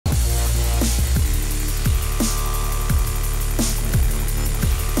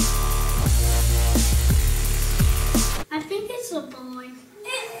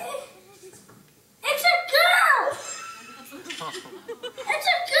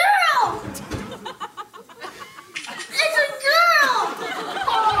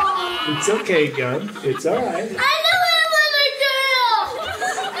It's okay, Gun. It's all right. I know I want a girl.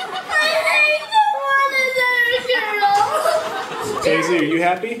 I hate to want another girl. Paisley, are you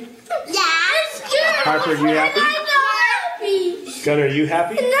happy? Yes. Harper, you happy? I'm not happy. Gun, are you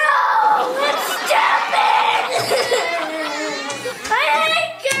happy? No, it's stupid. I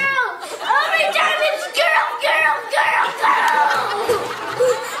hate girls. Every time it's girl.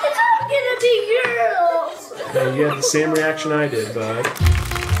 It's all gonna be girls. Yeah, you had the same reaction I did, bud.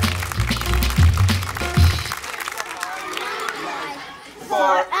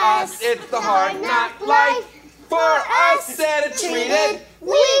 For us, it's the hard knock life. For us that are treated,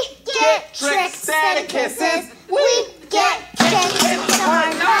 we get tricks and kisses. We get kicked. It's the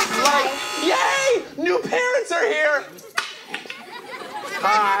hard knock life. Yay! New parents are here.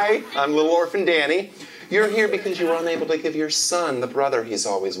 Hi, I'm little orphan Danny. You're here because you were unable to give your son the brother he's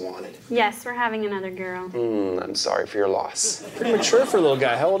always wanted. Yes, we're having another girl. I'm sorry for your loss. Pretty mature for a little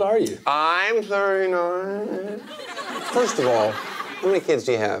guy. How old are you? I'm 39. First of all, how many kids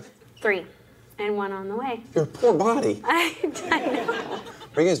do you have? 3, and 1 on the way. Your poor body. I know.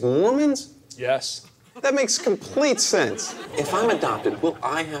 Are you guys Mormons? Yes. That makes complete sense. If I'm adopted, will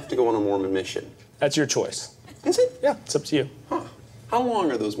I have to go on a Mormon mission? That's your choice. Is it? Yeah, it's up to you. Huh. How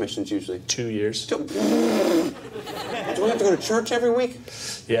long are those missions usually? 2 years. Do we have to go to church every week?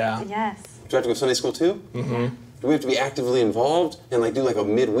 Yeah. Yes. Do we have to go to Sunday school too? Mm-hmm. Do we have to be actively involved and do a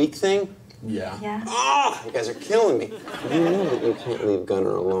midweek thing? Yeah. Yeah. Ah, you guys are killing me. You know that you can't leave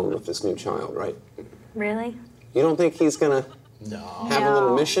Gunnar alone with this new child, right? Really? You don't think he's gonna No. have a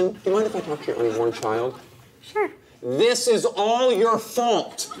little mission? Do you mind if I talk to your unborn child? Sure. This is all your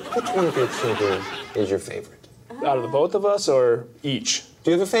fault. Which one of your children is your favorite? Out of the both of us or each? Do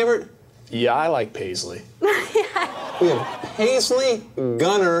you have a favorite? Yeah, I like Paisley. We have Paisley,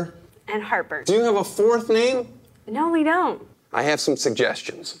 Gunnar. And Harper. Do you have a fourth name? No, we don't. I have some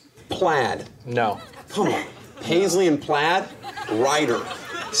suggestions. Plaid. No. Come on. Paisley and Plaid. Ryder.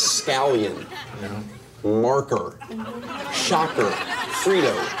 Scallion. No. Marker. Shocker.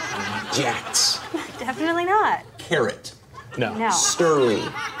 Frito. Jax. Definitely not. Carrot. No. No. Sterling.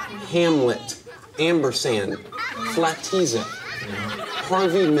 Hamlet. Ampersand. Flatiza.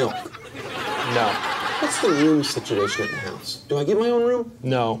 Harvey Milk. No. What's the room situation at the house? Do I get my own room?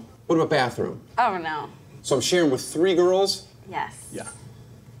 No. What about bathroom? Oh, no. So I'm sharing with 3 girls? Yes. Yeah.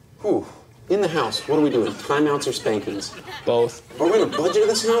 Whew. In the house, what are we doing? Timeouts or spankings? Both. Are we on a budget of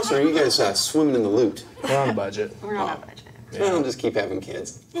this house, or are you guys swimming in the loot? We're on a budget. We're on a budget. Well, I'll just keep having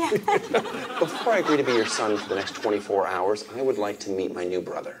kids. Yeah. Before I agree to be your son for the next 24 hours, I would like to meet my new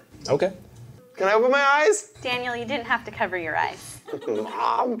brother. Okay. Can I open my eyes? Daniel, you didn't have to cover your eyes.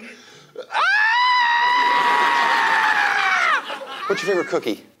 Mom. Ah! What's your favorite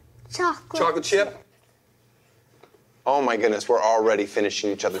cookie? Chocolate. Chocolate chip? Oh my goodness, we're already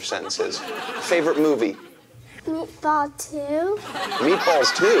finishing each other's sentences. Favorite movie? Meatball 2.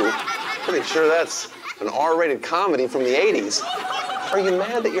 Meatballs 2? Pretty sure that's an R-rated comedy from the 80s. Are you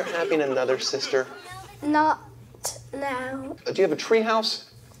mad that you're having another sister? Not now. Do you have a tree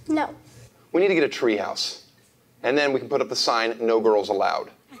house? No. We need to get a tree house. And then we can put up the sign, no girls allowed.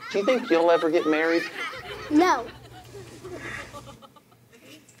 Do you think you'll ever get married? No.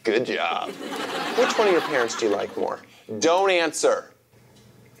 Good job. Which one of your parents do you like more? Don't answer.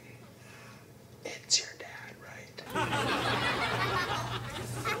 It's your dad, right?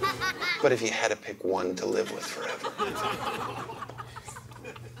 But if you had to pick one to live with forever.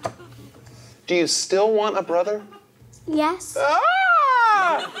 Do you still want a brother? Yes.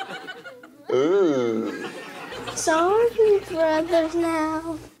 Ah! Ooh. So are we brothers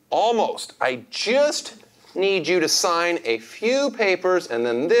now? Almost. I just need you to sign a few papers, and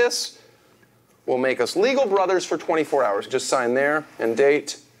then this will make us legal brothers for 24 hours. Just sign there and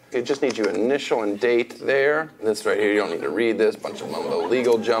date. It just needs your initial and date there. This right here, you don't need to read this. Bunch of mumbo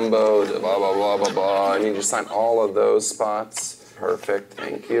legal jumbo, blah, blah, blah, blah, blah. I need you to sign all of those spots. Perfect,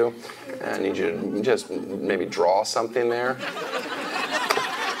 thank you. And I need you to just maybe draw something there.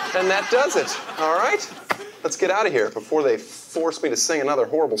 And that does it, all right? Let's get out of here before they force me to sing another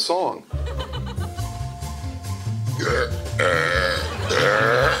horrible song.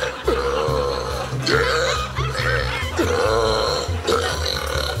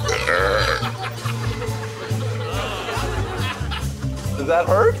 Does that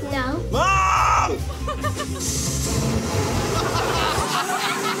hurt? No. Mom!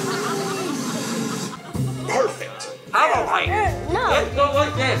 Perfect. How about No. Let's go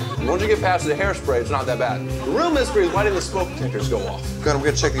like this. Once you get past the hairspray, it's not that bad. The real mystery is why didn't the smoke detectors go off? Good, we're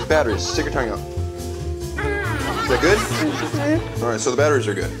gonna check these batteries. Stick your tongue out. Is that good? All right, so the batteries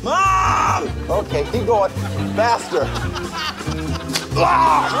are good. Mom! Okay, keep going. Faster.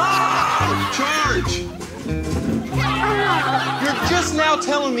 Ah! You're just now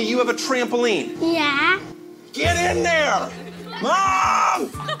telling me you have a trampoline. Yeah. Get in there! Mom!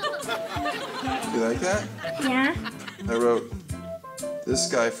 You like that? Yeah. I wrote,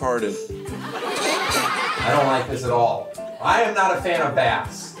 this guy farted. I don't like this at all. I am not a fan of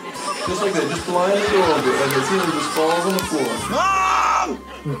baths. Just like that, just blind it a little bit, like it's either just falls on the floor. Mom!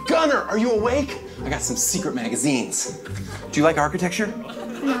 Gunner, are you awake? I got some secret magazines. Do you like architecture?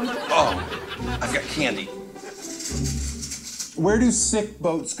 No. Oh, I've got candy. Where do sick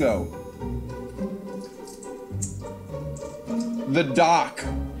boats go? The dock.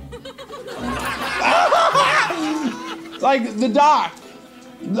 Like the dock.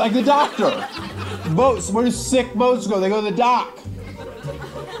 Like the doctor. Boats, where do sick boats go? They go to the dock.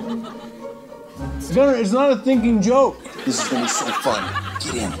 Gunner, it's not a thinking joke. This is gonna be so fun.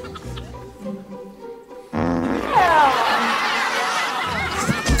 Get in.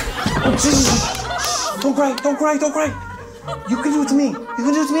 Don't cry, don't cry, don't cry. You can do it to me. You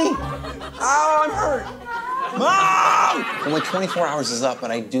can do it to me. Oh, I'm hurt. Mom! Only 24 hours is up,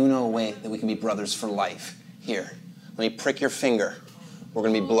 but I do know a way that we can be brothers for life. Here, let me prick your finger. We're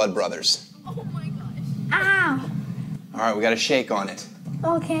gonna be blood brothers. Oh my gosh. Ow. All right, we gotta shake on it.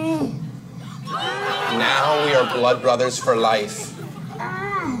 Okay. Now we are blood brothers for life.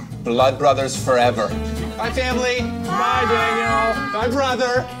 Ah. Blood brothers forever. Bye, family. Bye, Daniel. Bye,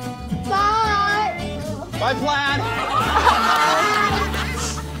 brother. Bye. Bye, Plaid.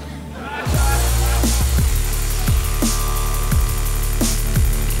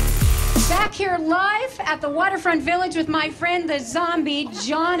 Back here live at the Waterfront Village with my friend the zombie,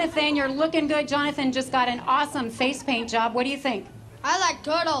 Jonathan. You're looking good. Jonathan just got an awesome face paint job. What do you think? I like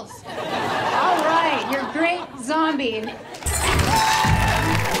turtles. All right, you're a great zombie.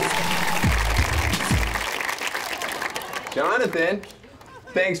 Jonathan,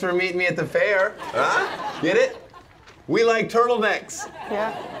 thanks for meeting me at the fair. Huh? Get it? We like turtlenecks.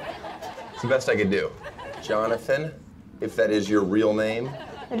 Yeah. It's the best I could do. Jonathan, if that is your real name.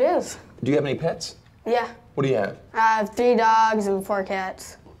 It is. Do you have any pets? Yeah. What do you have? I have 3 dogs and 4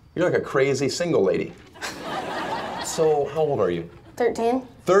 cats. You're like a crazy single lady. So, how old are you? 13.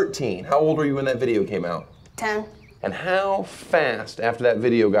 13. How old were you when that video came out? 10. And how fast after that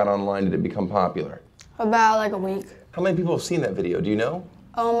video got online did it become popular? About like a week. How many people have seen that video? Do you know?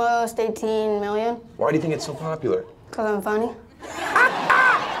 Almost 18 million. Why do you think it's so popular? Because I'm funny.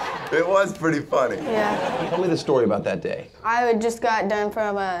 It was pretty funny. Yeah. Tell me the story about that day. I had just got done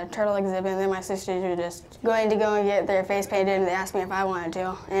from a turtle exhibit, and then my sisters were just going to go and get their face painted, and they asked me if I wanted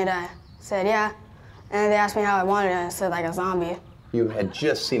to. And I said, yeah. And they asked me how I wanted it, and I said, like a zombie. You had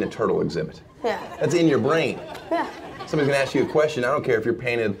just seen a turtle exhibit. Yeah. That's in your brain. Yeah. Somebody's gonna ask you a question. I don't care if you're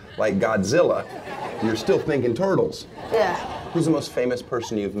painted like Godzilla. You're still thinking turtles. Yeah. Who's the most famous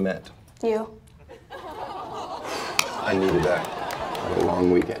person you've met? You. I needed that. I had a long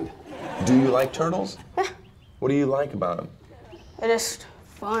weekend. Do you like turtles? Yeah. What do you like about them? They're just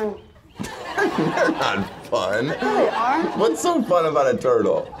fun. They're not fun. Yeah, they are. What's so fun about a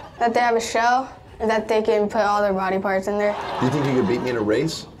turtle? That they have a shell, and that they can put all their body parts in there. Do you think you could beat me in a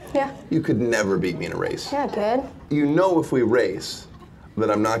race? Yeah. You could never beat me in a race. Yeah, good. You know if we race that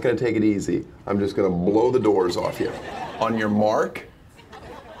I'm not gonna take it easy. I'm just gonna blow the doors off you. On your mark,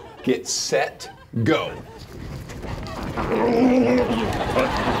 get set, go.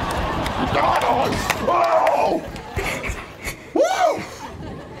 Oh! Woo!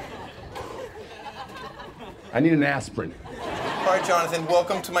 I need an aspirin. All right, Jonathan,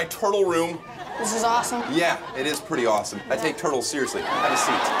 welcome to my turtle room. This is awesome. Yeah, it is pretty awesome. I take turtles seriously. Have a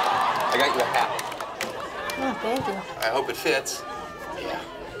seat. I got you a hat. Oh, thank you. I hope it fits. Yeah.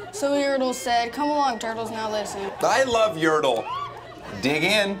 So Yertle said, come along, turtles, now listen. I love Yertle. Dig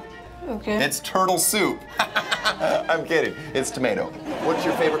in. Okay. It's turtle soup. I'm kidding. It's tomato. What's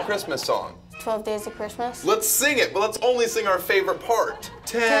your favorite Christmas song? 12 Days of Christmas. Let's sing it, but let's only sing our favorite part.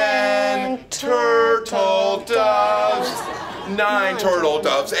 10 turtle doves, 9 turtle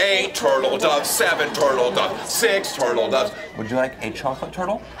doves, 8 turtle doves, 7 turtle doves, 6 turtle doves. Would you like a chocolate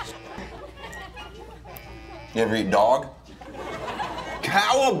turtle? You ever eat dog?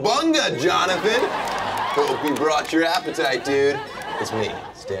 Cowabunga, Jonathan! Hope you brought your appetite, dude. It's me,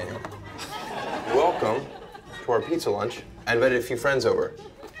 it's Daniel. Welcome to our pizza lunch. I invited a few friends over.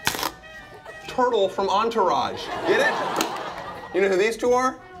 Turtle from Entourage. Get it? You know who these two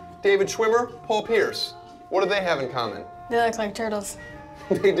are? David Schwimmer, Paul Pierce. What do they have in common? They look like turtles.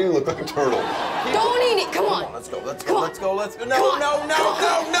 They do look like turtles. Don't eat it, come on. Let's go, let's Come go, on. let's go, let's go. No, Come on. no, no,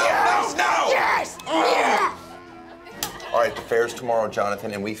 no, no, Yes. no, no! Yes! Yeah. All right, the fair's tomorrow,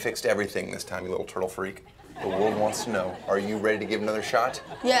 Jonathan, and we fixed everything this time, you little turtle freak. The world wants to know, are you ready to give another shot?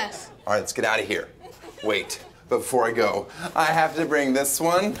 Yes. All right, let's get out of here. Wait, But before I go, I have to bring this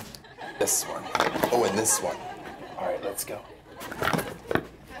one, and this one. All right, let's go.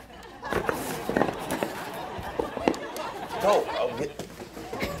 Go. I'll get...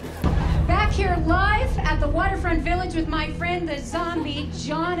 Back here live at the Waterfront Village with my friend the zombie,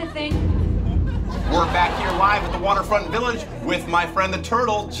 Jonathan. We're back here live at the Waterfront Village with my friend the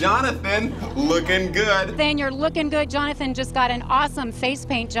turtle, Jonathan. Looking good. Then you're looking good. Jonathan just got an awesome face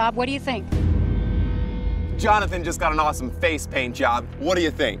paint job. What do you think? Jonathan just got an awesome face paint job. What do you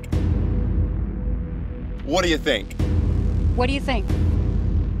think? What do you think? What do you think?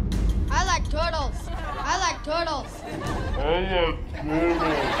 I like turtles. I like turtles.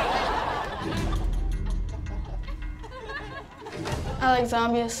 I like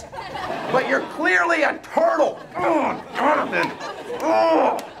zombies. But you're clearly a turtle. Oh, Jonathan.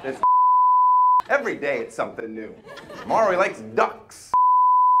 Oh, this every day it's something new. Tomorrow he likes ducks.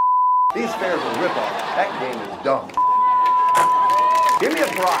 These fairs are ripoff. That game is dumb. Give me a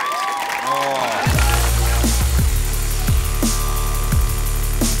prize. Oh.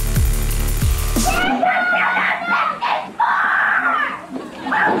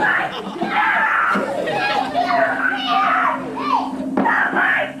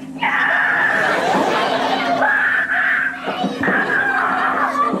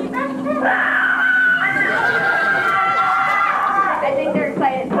 I think they're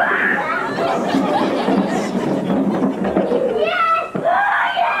excited.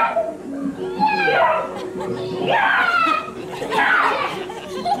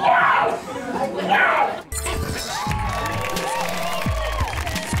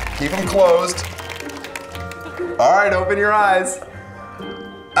 Keep them closed. All right, open your eyes.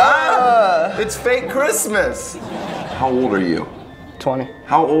 Ah, it's fake Christmas. How old are you? 20.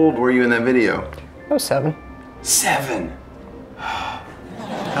 How old were you in that video? I was 7. 7.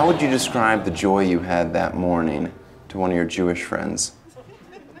 How would you describe the joy you had that morning to one of your Jewish friends?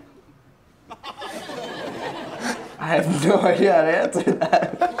 I have no idea how to answer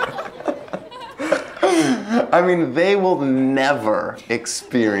that. I mean, they will never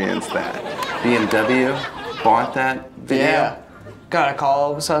experience that. BMW bought that video? Yeah. Got a call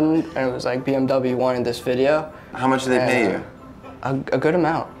all of a sudden, and it was like BMW wanted this video. How much did they pay you? A good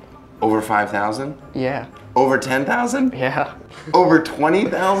amount. Over 5,000? Yeah. Over 10,000? Yeah. Over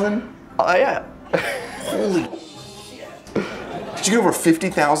 20,000? Oh, yeah. Holy shit. Did you get over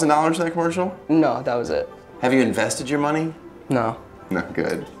 $50,000 for that commercial? No, that was it. Have you invested your money? No. No,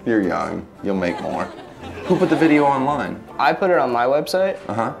 good. You're young. You'll make more. Who put the video online? I put it on my website,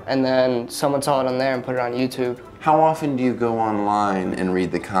 Uh-huh. and then someone saw it on there and put it on YouTube. How often do you go online and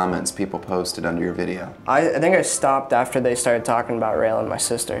read the comments people posted under your video? I think I stopped after they started talking about railing my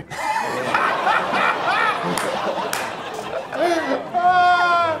sister.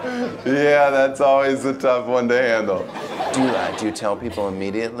 Yeah, that's always a tough one to handle. Do you tell people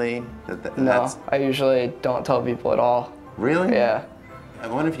immediately that No, that's... I usually don't tell people at all. Really? Yeah. I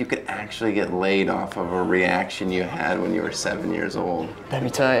wonder if you could actually get laid off of a reaction you had when you were 7 years old. That'd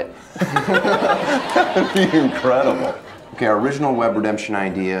be tight. That'd be incredible. Okay, our original web redemption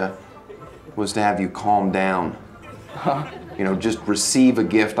idea was to have you calm down. You know, just receive a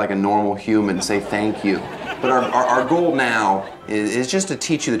gift like a normal human, say thank you. But our goal now is just to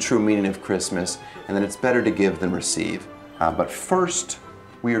teach you the true meaning of Christmas, and that it's better to give than receive. But first,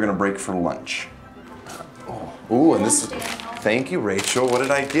 we are gonna break for lunch. Ooh, and this is, thank you, Rachel. What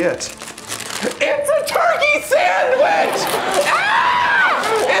did I get? It's a turkey sandwich! Ah!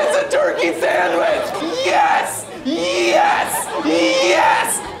 It's a turkey sandwich! Yes! Yes!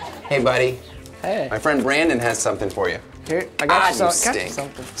 Yes! Hey, buddy. Hey. My friend Brandon has something for you. Here, I got you, you got you stink.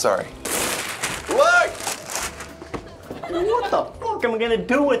 something. Sorry. Look! What the fuck am I gonna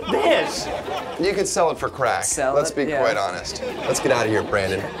do with this? You could sell it for crack. Sell Let's it? be Yeah. quite honest. Let's get out of here,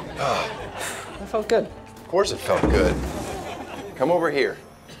 Brandon. That felt good. Of course it felt good. Come over here.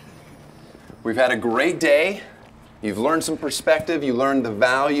 We've had a great day. You've learned some perspective. You learned the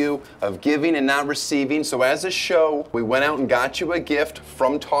value of giving and not receiving. So as a show, we went out and got you a gift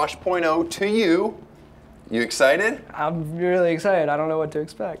from Tosh.0 to you. You excited? I'm really excited. I don't know what to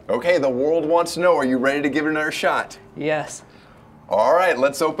expect. Okay, the world wants to know. Are you ready to give it another shot? Yes. All right,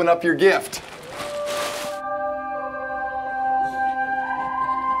 let's open up your gift.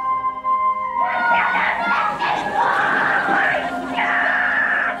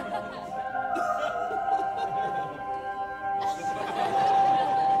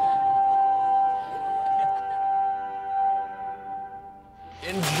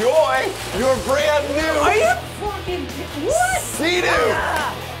 Enjoy your brand new. Are you fucking what?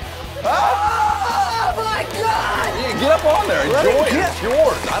 CeWEBrity. Oh my God! Yeah, get up on there. Enjoy it. It's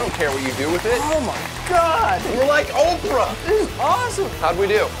yours. I don't care what you do with it. Oh my God! You're like Oprah! This is awesome! How'd we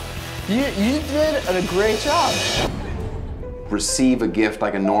do? You did a great job. Receive a gift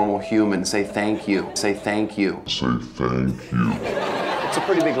like a normal human. Say thank you. Say thank you. It's a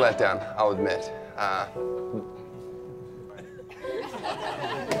pretty big letdown, I'll admit.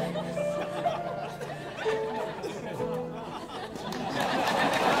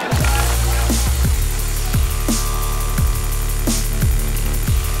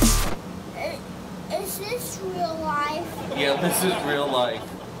 Is this real life? Yeah, this is real life.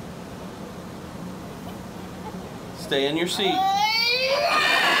 Stay in your seat.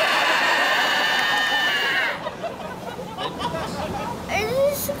 Is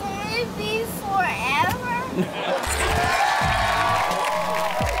this going to be forever?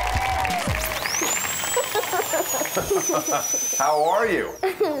 How are you?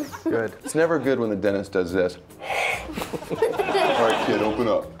 Good. It's never good when the dentist does this. All right, kid, open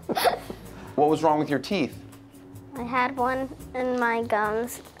up. What was wrong with your teeth? I had one in my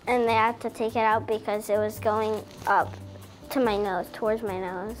gums, and they had to take it out because it was going up to my nose, towards my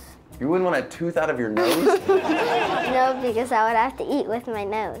nose. You wouldn't want a tooth out of your nose? No, because I would have to eat with my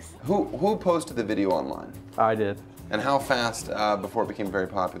nose. Who posted the video online? I did. And how fast before it became very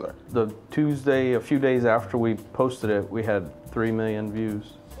popular? The Tuesday, a few days after we posted it, we had 3 million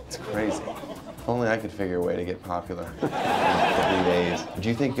views. It's crazy. If only I could figure a way to get popular in 3 days. Do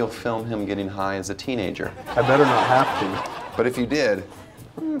you think you'll film him getting high as a teenager? I better not have to. But if you did,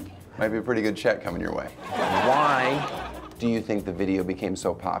 might be a pretty good check coming your way. Why do you think the video became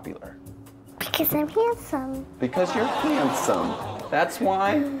so popular? Because I'm handsome. Because you're handsome. That's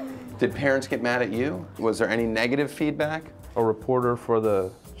why? Did parents get mad at you? Was there any negative feedback? A reporter for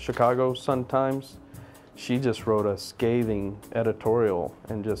the Chicago Sun-Times, she just wrote a scathing editorial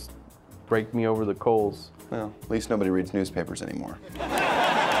and just break me over the coals. Well, at least nobody reads newspapers anymore.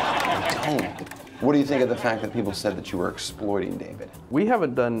 Don't. What do you think of the fact that people said that you were exploiting David? We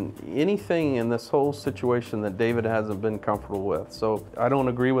haven't done anything in this whole situation that David hasn't been comfortable with, so I don't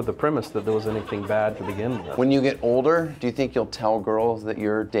agree with the premise that there was anything bad to begin with. When you get older, do you think you'll tell girls that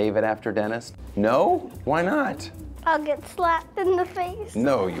you're David after dentist? No? Why not? I'll get slapped in the face.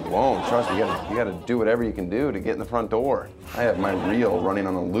 No, you won't. Trust me, you gotta do whatever you can do to get in the front door. I have my reel running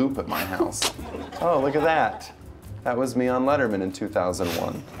on a loop at my house. Oh, look at that. That was me on Letterman in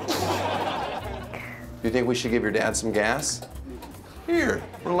 2001. Do you think we should give your dad some gas? Here,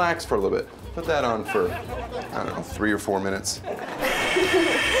 relax for a little bit. Put that on for, I don't know, 3 or 4 minutes.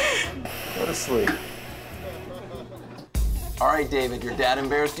 Go to sleep. All right, David, your dad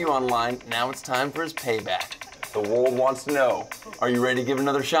embarrassed you online. Now it's time for his payback. The world wants to know. Are you ready to give it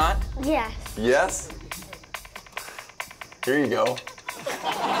another shot? Yes. Yes? Here you go. All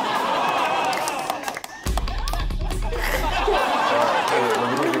right, let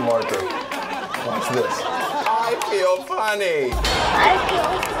me get your marker. Watch this. I feel funny.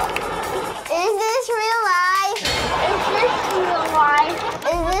 Is this real life? Is this real life?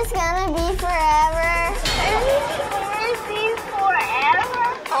 Is this gonna be forever? Is this going to be forever?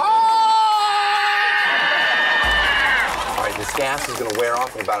 All right, this gas is gonna wear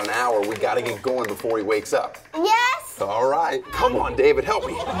off in about an hour. We gotta get going before he wakes up. Yes. All right, come on, David, help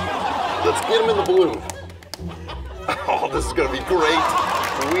me. Let's get him in the balloon. Oh, this is gonna be great.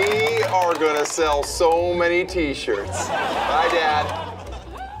 We are gonna sell so many t-shirts. Bye, Dad.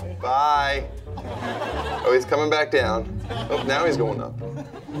 Bye. Oh, he's coming back down. Oh, now he's going up.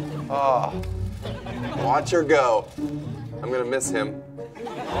 Oh, watch her go. I'm gonna miss him.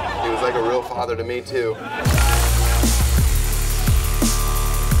 He was like a real father to me, too.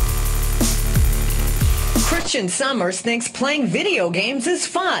 Christian Summers thinks playing video games is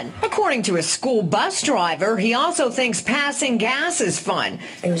fun. According to a school bus driver, he also thinks passing gas is fun.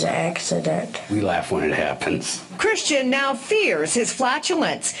 It was an accident. We laugh when it happens. Christian now fears his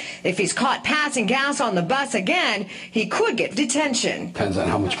flatulence. If he's caught passing gas on the bus again, he could get detention. Depends on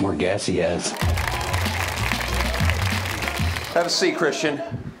how much more gas he has. Have a seat, Christian.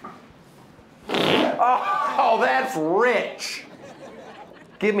 Oh, that's rich.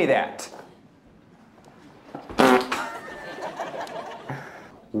 Give me that.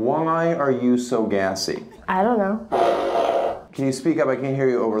 Why are you so gassy? I don't know. Can you speak up? I can't hear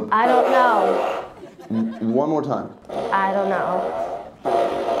you over the... I don't know. One more time. I don't know.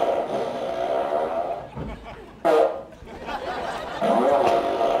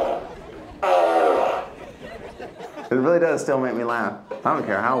 It really does still make me laugh. I don't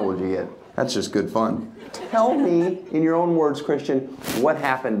care how old you get. That's just good fun. Tell me, in your own words, Christian, what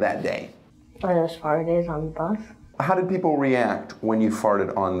happened that day? When I was farted on the bus. How did people react when you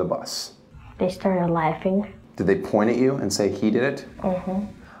farted on the bus? They started laughing. Did they point at you and say he did it? Mm-hmm.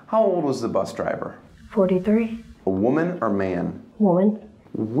 How old was the bus driver? 43. A woman or man? Woman.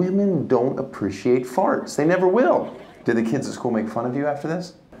 Women don't appreciate farts. They never will. Did the kids at school make fun of you after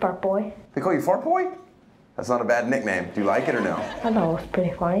this? Fart boy. They call you Fart Boy? That's not a bad nickname. Do you like it or no? I thought it was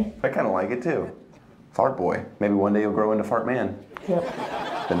pretty funny. I kind of like it too. Fart Boy. Maybe one day you'll grow into Fart Man. Yep.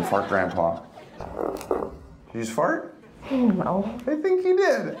 Then Fart Grandpa. Did you just fart? No. I think you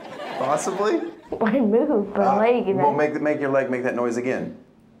did. Possibly. I moved my leg and Well, make your leg make that noise again.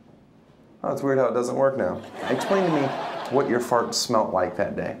 Oh, it's weird how it doesn't work now. Explain to me what your fart smelled like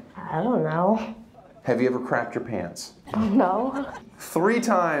that day. I don't know. Have you ever crapped your pants? No. 3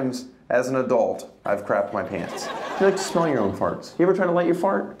 times as an adult, I've crapped my pants. You like to smell your own farts. You ever try to light your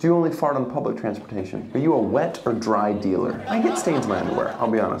fart? Do you only fart on public transportation? Are you a wet or dry dealer? I get stains in my underwear,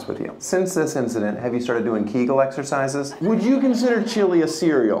 I'll be honest with you. Since this incident, have you started doing Kegel exercises? Would you consider chili a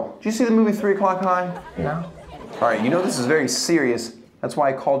cereal? Did you see the movie 3 O'Clock High? No. All right, you know this is very serious. That's why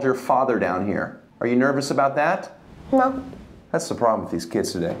I called your father down here. Are you nervous about that? No. That's the problem with these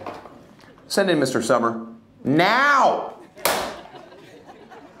kids today. Send in Mr. Summer. Now!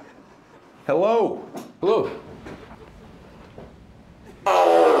 Hello. Hello.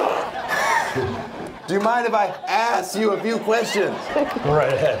 Do you mind if I ask you a few questions? Go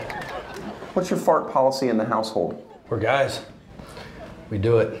right ahead. What's your fart policy in the household? We're guys. We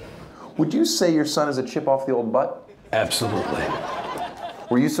do it. Would you say your son is a chip off the old butt? Absolutely.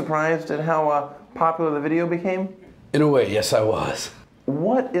 Were you surprised at how popular the video became? In a way, yes, I was.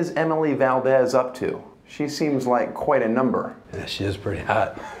 What is Emily Valdez up to? She seems like quite a number. Yeah, she is pretty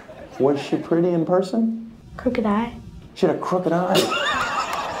hot. Was she pretty in person? Crooked eye. She had a crooked eye.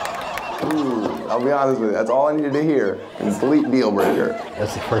 Ooh, I'll be honest with you, that's all I needed to hear. Complete deal breaker.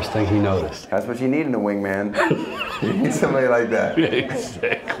 That's the first thing he noticed. That's what you need in a wingman. You need somebody like that.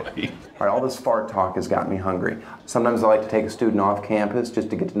 Exactly. All right, all this fart talk has got me hungry. Sometimes I like to take a student off campus just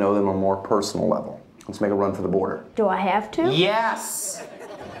to get to know them on a more personal level. Let's make a run for the border. Do I have to? Yes!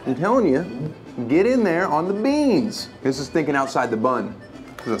 I'm telling you, get in there on the beans. This is thinking outside the bun.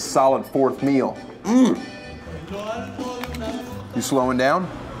 This is a solid 4th meal. You slowing down?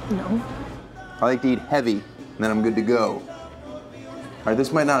 No. I like to eat heavy, and then I'm good to go. All right,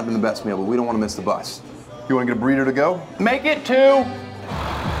 this might not have been the best meal, but we don't want to miss the bus. You want to get a burrito to go? Make it 2!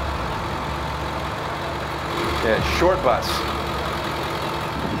 Yeah, short bus.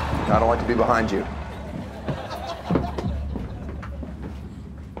 I don't like to be behind you.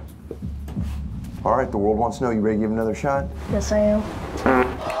 All right, the world wants to know. You ready to give another shot? Yes, I am.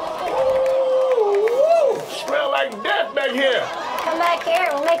 Smell like death back here. Come back here,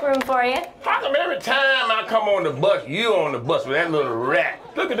 we'll make room for you. How come every time I come on the bus, you on the bus with that little rat?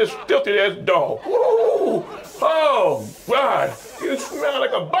 Look at this filthy ass dog. Ooh. Oh, God. You smell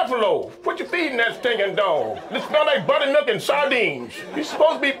like a buffalo. What you feeding that stinking dog? It smells like buttermilk and sardines. You're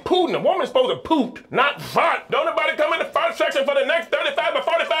supposed to be pooting. A woman's supposed to poot, not fart. Don't nobody come in the fart section for the next 35 or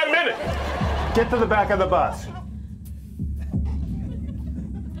 45 minutes. Get to the back of the bus.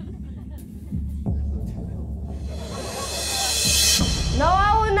 No,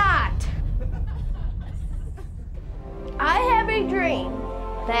 I will not. I have a dream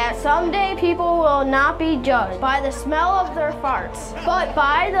that someday people will not be judged by the smell of their farts, but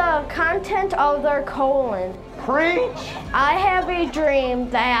by the content of their colon. Preach! I have a dream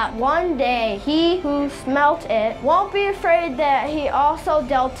that one day he who smelt it won't be afraid that he also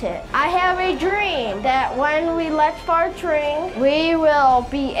dealt it. I have a dream that when we let farts ring, we will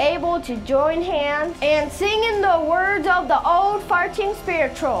be able to join hands and sing in the words of the old farting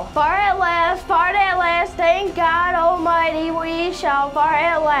spiritual. Fart at last, thank God Almighty, we shall fart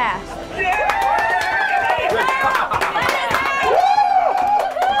at last.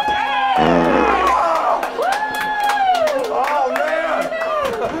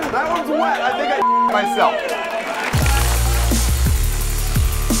 That one's wet. I think I myself.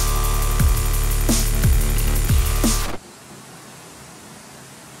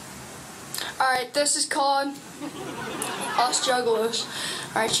 Alright, this is called Us Juggalos.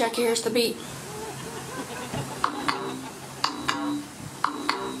 Alright, check it, here's the beat.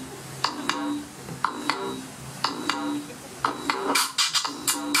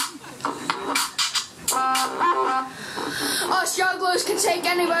 Us Juggalos can take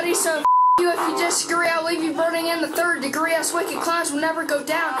anybody, so f you if you disagree. I'll leave you burning in the 3rd degree. Us wicked clowns will never go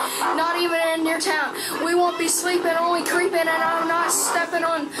down, not even in your town. We won't be sleeping, only creeping, and I'm not stepping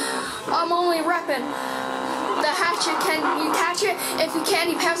on, I'm only repping. The hatchet, can you catch it? If you can,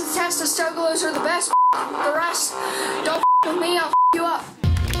 you pass the test. Us Juggalos are the best. The rest, don't f with me, I'll f you up.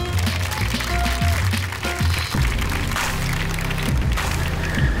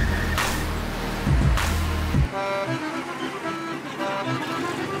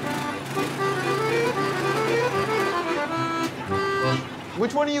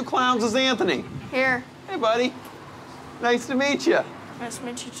 Which one of you clowns is Anthony? Here. Hey, buddy. Nice to meet you. Nice to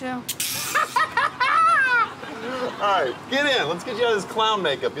meet you, too. All right, get in. Let's get you out of this clown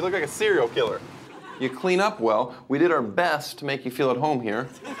makeup. You look like a serial killer. You clean up well. We did our best to make you feel at home here.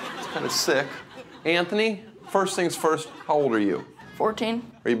 It's kind of sick. Anthony, first things first, how old are you? 14.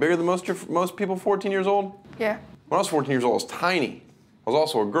 Are you bigger than most people 14 years old? Yeah. When I was 14 years old, I was tiny. I was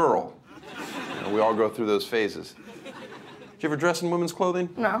also a girl. You know, we all go through those phases. Did you ever dress in women's clothing?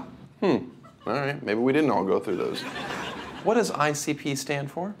 No. All right, maybe we didn't all go through those. What does ICP stand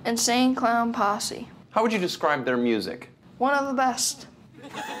for? Insane Clown Posse. How would you describe their music? One of the best.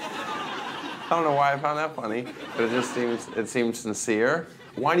 I don't know why I found that funny, but it seems sincere.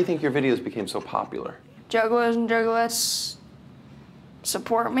 Why do you think your videos became so popular? Juggalos and juggalettes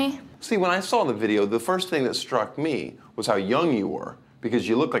support me. See, when I saw the video, the first thing that struck me was how young you were, because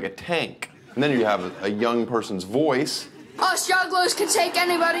you look like a tank. And then you have a young person's voice. Us juggalos can take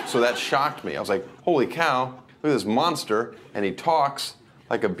anybody. So that shocked me. I was like, holy cow, look at this monster, and he talks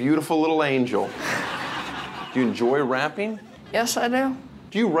like a beautiful little angel. Do you enjoy rapping? Yes, I do.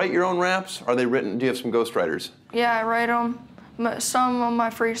 Do you write your own raps? Are they written? Do you have some ghostwriters? Yeah, I write them. Some on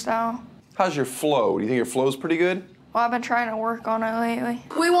my freestyle. How's your flow? Do you think your flow's pretty good? Well, I've been trying to work on it lately.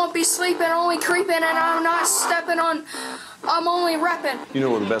 We won't be sleeping, only creeping, and I'm not stepping on, I'm only repping. You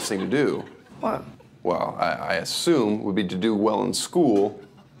know what the best thing to do? What? Well, I assume would be to do well in school,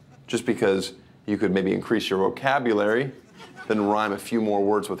 just because you could maybe increase your vocabulary, then rhyme a few more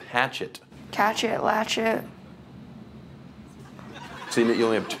words with hatchet. Catch it, latch it. So you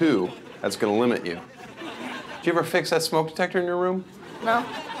only have 2. That's going to limit you. Did you ever fix that smoke detector in your room? No.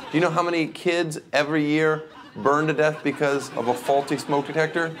 Do you know how many kids every year burn to death because of a faulty smoke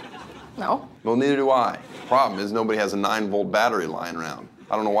detector? No. Well, neither do I. Problem is nobody has a 9-volt battery lying around.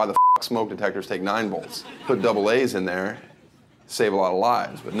 I don't know why the smoke detectors take 9 volts. Put AA's in there, save a lot of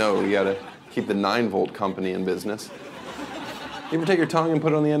lives. But no, you gotta keep the 9-volt company in business. You ever take your tongue and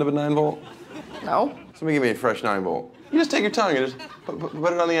put it on the end of a 9-volt? No. Somebody give me a fresh 9-volt. You just take your tongue and just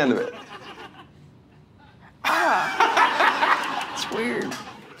put it on the end of it. Ah. It's weird.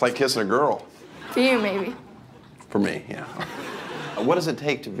 It's like kissing a girl. For you, maybe. For me, yeah. What does it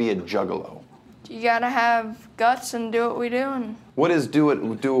take to be a juggalo? You gotta have guts and do what we do, and What is do what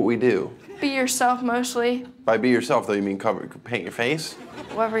we do? be yourself mostly. By be yourself, though, you mean paint your face?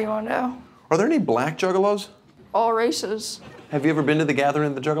 Whatever you want to do. Are there any black juggalos? All races. Have you ever been to the gathering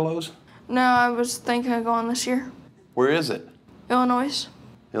of the juggalos? No, I was thinking of going this year. Where is it? Illinois.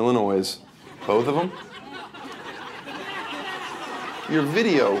 Illinois. Both of them? Your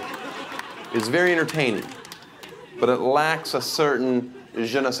video is very entertaining, but it lacks a certain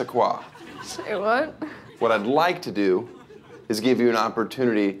je ne sais quoi. Say what? What I'd like to do is give you an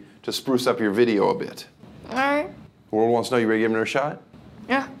opportunity to spruce up your video a bit. All right. The world wants to know, you ready to give it a shot?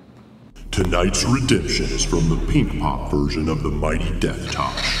 Yeah. Tonight's redemption is from the pink pop version of the mighty Death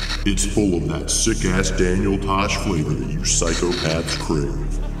Tosh. It's full of that sick-ass Daniel Tosh flavor that you psychopaths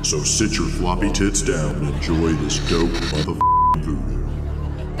crave. So sit your floppy tits down and enjoy this dope motherfucking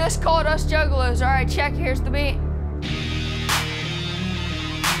voodoo. This called Us Juggalos. All right, check. Here's the beat.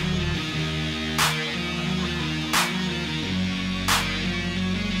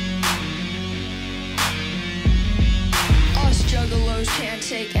 Juggalos can't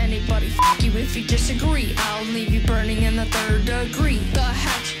take anybody. F you if you disagree. I'll leave you burning in the 3rd degree. The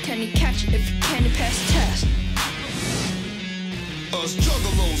hatch, can you catch it if you can't pass the test? Us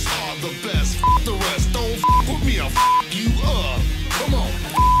juggalos are the best. F the rest, don't f with me, I'll f you up. Come on.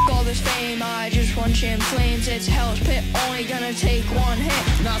 F all this fame, I just want you in flames. It's hell's pit, only gonna take 1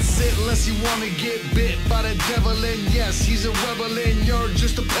 hit. Not sit unless you wanna get bit by the devil, and yes, he's a rebel and you're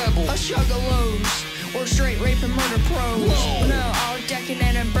just a pebble. Us juggalos. Or straight rape and murder pros. Whoa. No, I'll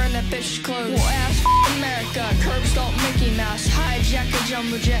decadent and burn that bitch's clothes. We'll ask America, curb stomp Mickey Mouse, hijack a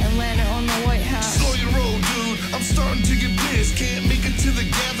jumbo jet and land it on the White House. Slow your roll, dude. I'm starting to get pissed. Can't make it to the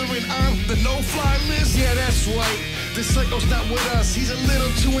gathering. I'm the no-fly list. Yeah, that's right. This psycho's not with us. He's a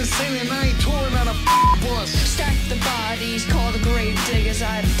little too insane, and I ain't touring on a bus. Stack the bodies, call the grave diggers.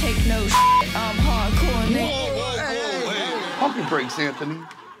 I take no shit. I'm hardcore, nigga. Pump your brakes, Anthony.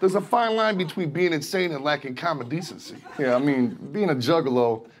 There's a fine line between being insane and lacking common decency. Yeah, I mean, being a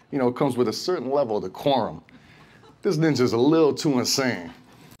juggalo, you know, comes with a certain level of decorum. This ninja's a little too insane.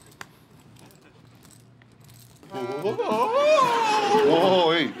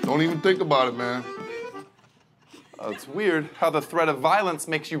 Whoa, hey, don't even think about it, man. It's weird how the threat of violence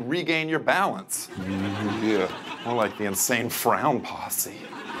makes you regain your balance. Yeah. More like the insane frown posse.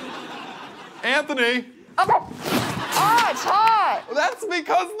 Anthony! Oh, it's hot! That's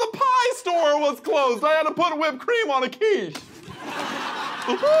because the pie store was closed. I had to put whipped cream on a quiche.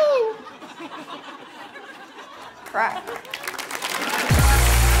 Crack.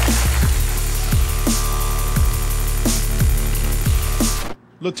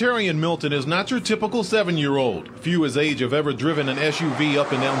 Latarian Milton is not your typical 7-year-old. Few his age have ever driven an SUV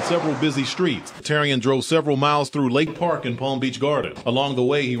up and down several busy streets. Latarian drove several miles through Lake Park in Palm Beach Garden. Along the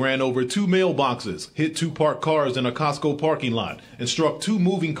way, he ran over 2 mailboxes, hit 2 parked cars in a Costco parking lot, and struck 2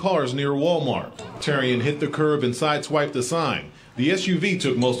 moving cars near Walmart. Latarian hit the curb and sideswiped the sign. The SUV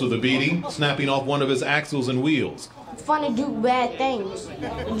took most of the beating, snapping off one of his axles and wheels. It's fun to do bad things.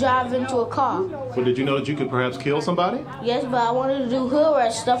 Drive into a car. But did you know that you could perhaps kill somebody? Yes, but I wanted to do hood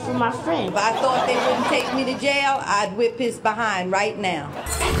rat stuff for my friend. If I thought they wouldn't take me to jail, I'd whip his behind right now.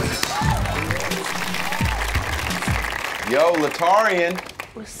 Yo, Latarian.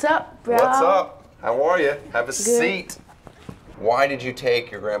 What's up, bro? What's up? How are you? Have a seat. Why did you take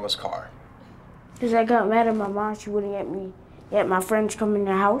your grandma's car? Because I got mad at my mom. She wouldn't let my friends come in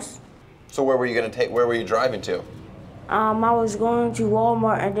the house. So where were you where were you driving to? I was going to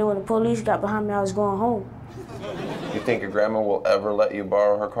Walmart, and then when the police got behind me, I was going home. You think your grandma will ever let you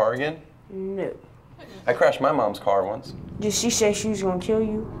borrow her car again? No. I crashed my mom's car once. Did she say she was going to kill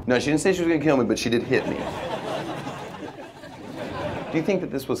you? No, she didn't say she was going to kill me, but she did hit me. Do you think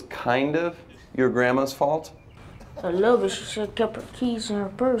that this was kind of your grandma's fault? A little bit. She should have kept her keys in her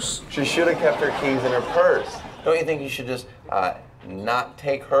purse. She should have kept her keys in her purse. Don't you think you should just not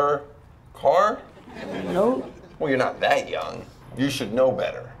take her car? No. Well, you're not that young. You should know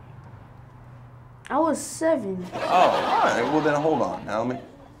better. I was 7. Oh, all right. Well, then hold on. Now,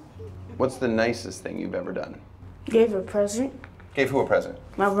 what's the nicest thing you've ever done? Gave her a present. Gave who a present?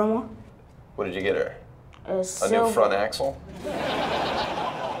 My grandma. What did you get her? A new front axle?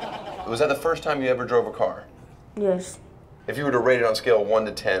 Was that the first time you ever drove a car? Yes. If you were to rate it on a scale of 1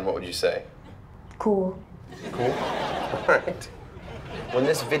 to 10, what would you say? Cool. Cool? All right. When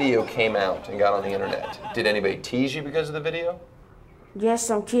this video came out and got on the internet, did anybody tease you because of the video? Yes,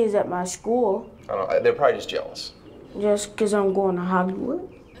 some kids at my school. I don't know. They're probably just jealous. Just because I'm going to Hollywood.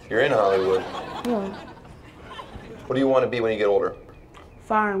 You're in Hollywood. Yeah. What do you want to be when you get older?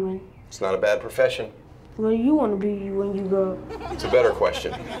 Fireman. It's not a bad profession. What do you want to be when you grow up? It's a better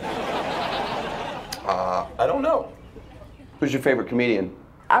question. I don't know. Who's your favorite comedian?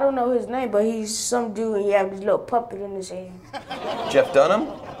 I don't know his name, but he's some dude and he has this little puppet in his hand. Jeff Dunham?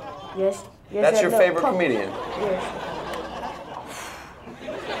 Yes. That's your favorite comedian? Yes.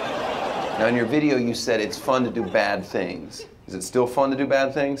 Now in your video you said it's fun to do bad things. Is it still fun to do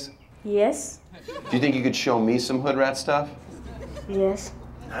bad things? Yes. Do you think you could show me some hood rat stuff? Yes.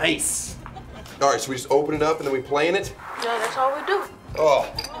 Nice. All right, so we just open it up and then we play in it? Yeah, that's all we do. Oh,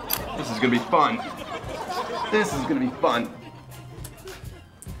 this is gonna be fun. This is gonna be fun.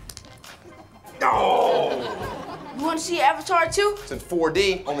 Oh! You want to see Avatar 2? It's in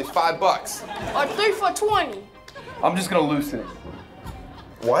 4D, only $5. Or 3 for $20. I'm just gonna loosen it.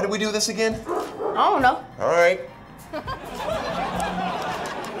 Why did we do this again? I don't know. All right.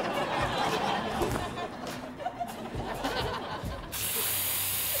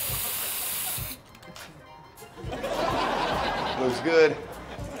 Looks good.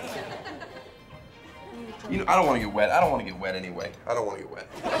 You know, I don't want to get wet. I don't want to get wet anyway. I don't want to get wet.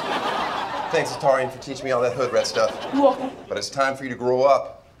 Thanks, Latarian, for teaching me all that hood rat stuff. You're welcome. But it's time for you to grow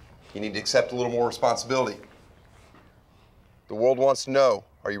up. You need to accept a little more responsibility. The world wants to know.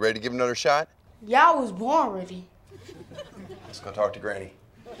 Are you ready to give it another shot? Yeah, I was born ready. Let's go talk to Granny.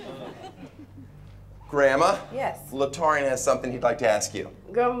 Grandma? Yes? Latarian has something he'd like to ask you.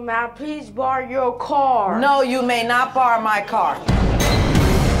 Grandma, please borrow your car. No, you may not borrow my car.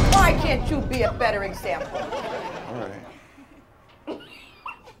 Why can't you be a better example? All right.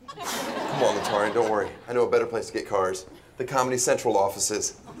 Come on, Latarian, don't worry. I know a better place to get cars. The Comedy Central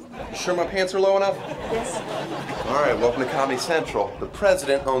offices. You sure my pants are low enough? Yes. All right, welcome to Comedy Central. The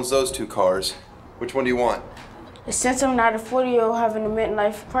president owns those 2 cars. Which one do you want? Since I'm not a 40-year-old having a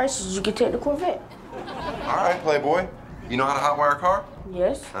midlife crisis, you can take the Corvette. All right, Playboy. You know how to hotwire a car?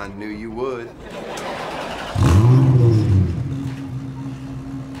 Yes. I knew you would.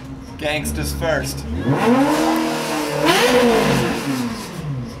 Gangsters first.